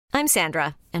I'm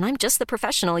Sandra, and I'm just the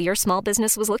professional your small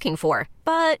business was looking for.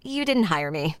 But you didn't hire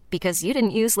me because you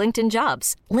didn't use LinkedIn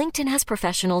Jobs. LinkedIn has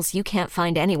professionals you can't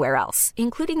find anywhere else,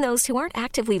 including those who aren't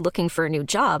actively looking for a new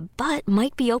job, but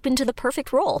might be open to the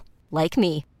perfect role, like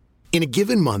me. In a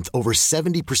given month, over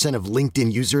 70% of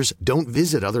LinkedIn users don't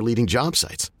visit other leading job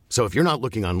sites. So if you're not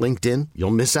looking on LinkedIn,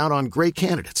 you'll miss out on great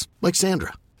candidates like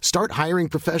Sandra. Start hiring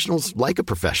professionals like a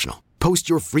professional. Post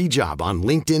your free job on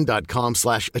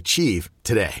linkedin.com/achieve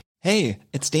today. Hey,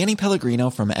 it's Danny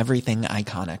Pellegrino from Everything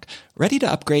Iconic. Ready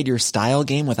to upgrade your style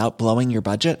game without blowing your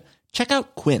budget? Check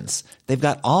out Quince. They've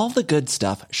got all the good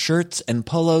stuff, shirts and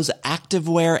polos,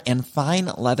 activewear, and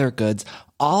fine leather goods,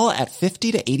 all at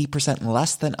 50 to 80%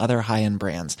 less than other high-end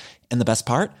brands. And the best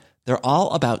part? They're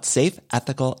all about safe,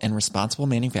 ethical, and responsible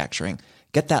manufacturing.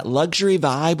 Get that luxury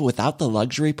vibe without the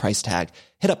luxury price tag.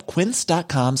 Hit up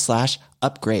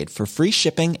quince.com/upgrade for free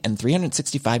shipping and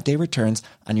 365-day returns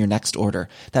on your next order.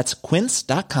 That's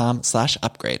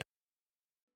quince.com/upgrade.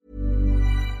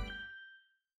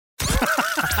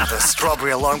 The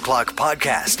Strawberry Alarm Clock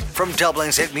Podcast from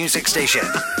Dublin's hit music station,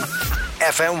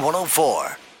 FM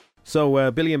 104.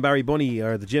 So Billy and Barry Bunny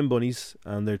are the gym bunnies,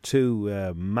 and they're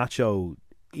two macho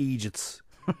Egypts.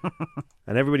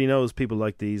 And everybody knows people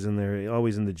like these, and they're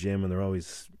always in the gym, and they're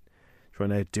always trying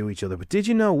to outdo each other. But did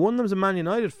you know one of them's a Man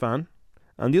United fan,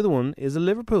 and the other one is a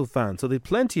Liverpool fan? So they've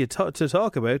plenty to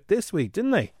talk about this week,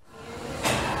 didn't they?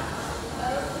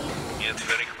 It's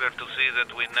very clear to see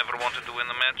that we never wanted to win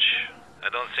the match. I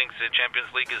don't think the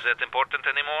Champions League is that important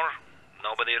anymore.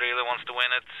 Nobody really wants to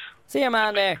win it. See your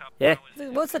man there. Yeah.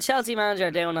 What's the Chelsea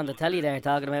manager doing on the telly there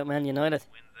talking about Man United?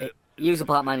 You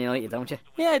support Man United, don't you?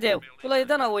 Yeah, I do. Well, I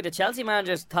don't know why the Chelsea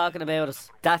manager's talking about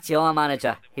us. That's your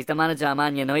manager. He's the manager of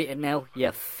Man United now,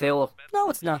 you fool.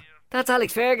 No, it's not. That's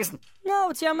Alex Ferguson.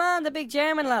 No, it's your man, the big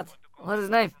German lad. What's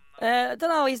his name? I don't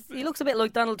know, he looks a bit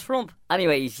like Donald Trump.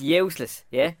 Anyway, he's useless,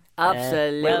 yeah?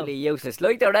 Absolutely useless.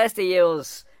 Like the rest of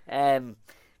yous,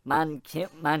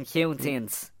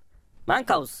 Mancunians.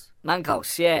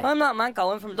 Mancos, yeah. I'm not Manco,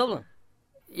 I'm from Dublin.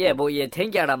 Yeah, but you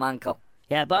think you're a Manco.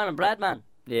 Yeah, born and bred, man.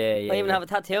 Yeah. I even have a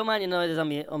tattoo, Man United, on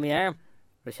my arm.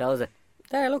 Where shows it?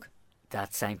 There, look.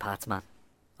 That's St. Pat's, man.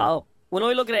 Oh. When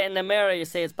I look at it in the mirror, you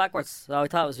see it's backwards, so I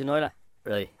thought it was United.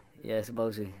 Right. Yeah, I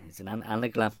suppose it's an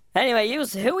anagram. Anyway,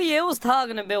 who are you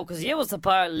talking about? Because you was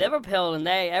support Liverpool, and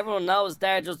everyone knows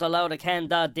they're just a load of Ken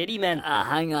Dodd Diddy men.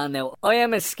 Hang on now. I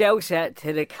am a Scouser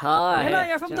to the car.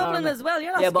 You're from Dublin as well.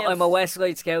 You're not Yeah, Scouts. but I'm a West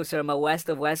Side Scouser. I'm a West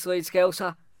of West Side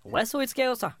Scouser. West Side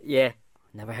Scouser? Yeah.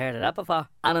 Never heard of that before.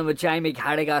 And I'm a Jamie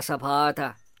Carragher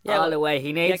supporter. Yeah, all the way.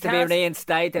 He needs to be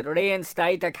reinstated.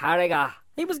 Reinstate Carragher.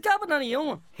 He was gabbing on a young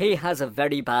one. He has a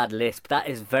very bad lisp. That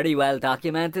is very well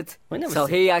documented. So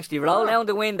seen he actually rolled down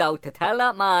the window to tell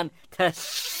that man to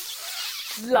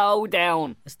slow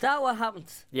down. Is that what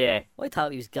happened? Yeah. I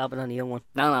thought he was gabbing on a young one.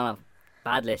 No.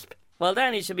 Bad lisp. Well,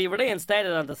 then he should be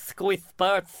reinstated on the Sky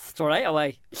Sports straight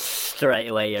away. Straight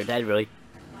away, you're dead right.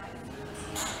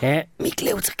 Yeah, me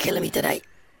glutes are killing me today.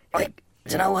 Do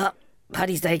you know what?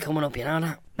 Paddy's Day coming up, you know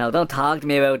that? No, don't talk to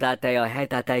me about that day. I hate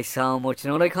that day so much. You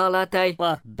know what I call that day?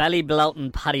 What? Belly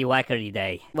bloating paddy whackery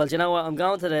day. Well, do you know what? I'm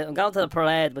going to the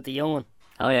parade with the young one.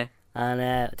 Oh yeah. And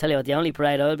I tell you what, the only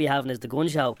parade I'll be having is the gun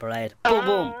show parade. Boom,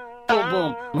 boom, boom,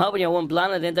 boom. I'm hoping your one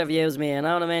Blanid interviews me. You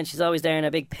know what I mean? She's always there in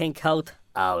a big pink coat.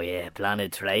 Oh yeah,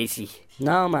 Blanid Tracy.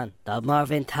 No man, the more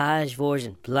vintage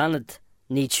version. Blanid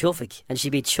needs Suffolk, and she'd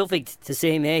be chuffed to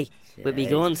see me with me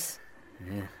guns.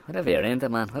 Yeah, whatever you're into,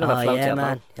 man. Whatever floats yeah, your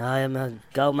man. I am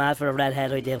go mad for a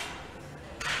redhead, I do.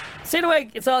 See the way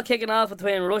it's all kicking off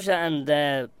between Russia and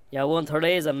one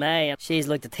Theresa May, and she's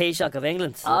like the Taoiseach of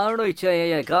England. All right,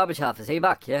 yeah. Gorbachev, is he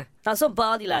back? Yeah. Now some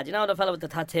baldy lad, you know the fellow with the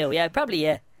tattoo? Yeah, probably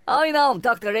yeah. I know him,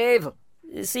 Dr. Evil.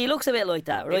 See, he looks a bit like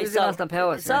that, right? He's Austin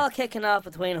Powers. It's all kicking off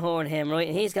between her and him, right?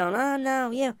 And he's going, oh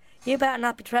no, you better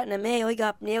not be threatening me. I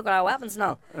got nuclear weapons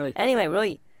now. Right. Anyway,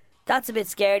 right. That's a bit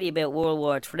scary about World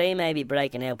War III maybe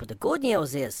breaking out, but the good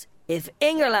news is, if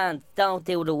England don't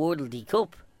do the World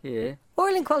Cup, yeah,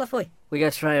 Ireland qualify. We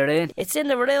get straight in. It's in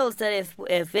the rules that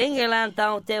if England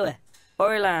don't do it,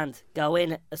 Ireland go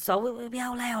in. So we'll be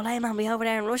ole, man, be over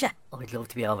there in Russia. I'd love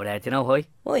to be over there. Do you know why?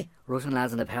 Why? Russian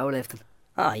lads in the powerlifting.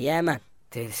 Oh yeah, man.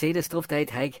 Do you see the stuff they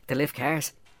take to lift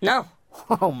cars? No.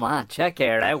 Oh man, check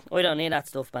it out. I don't need that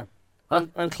stuff, man.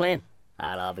 I'm clean.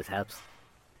 That always helps.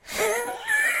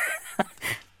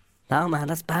 No, man,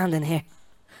 that's banned in here.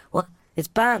 What? It's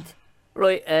banned.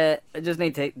 Right, I just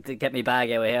need to get my bag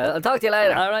out of here. I'll talk to you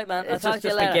later. All right, man. I'll talk to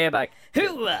you later. Just my gear bag.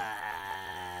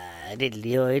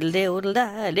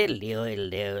 Diddly-oidle-doodle-da,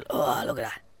 diddly-oidle-doodle. Oh, look at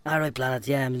that. All right, planets.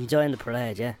 Yeah, I'm enjoying the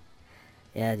parade, yeah.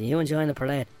 Yeah, you enjoying the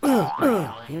parade?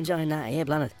 You enjoying that, yeah,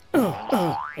 planet?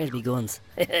 Here's me guns.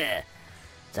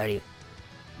 Sorry,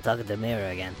 I'm talking to the mirror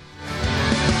again.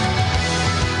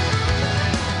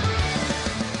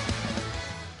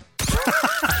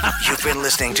 You've been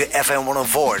listening to FM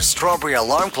 104's Strawberry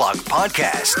Alarm Clock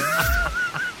podcast.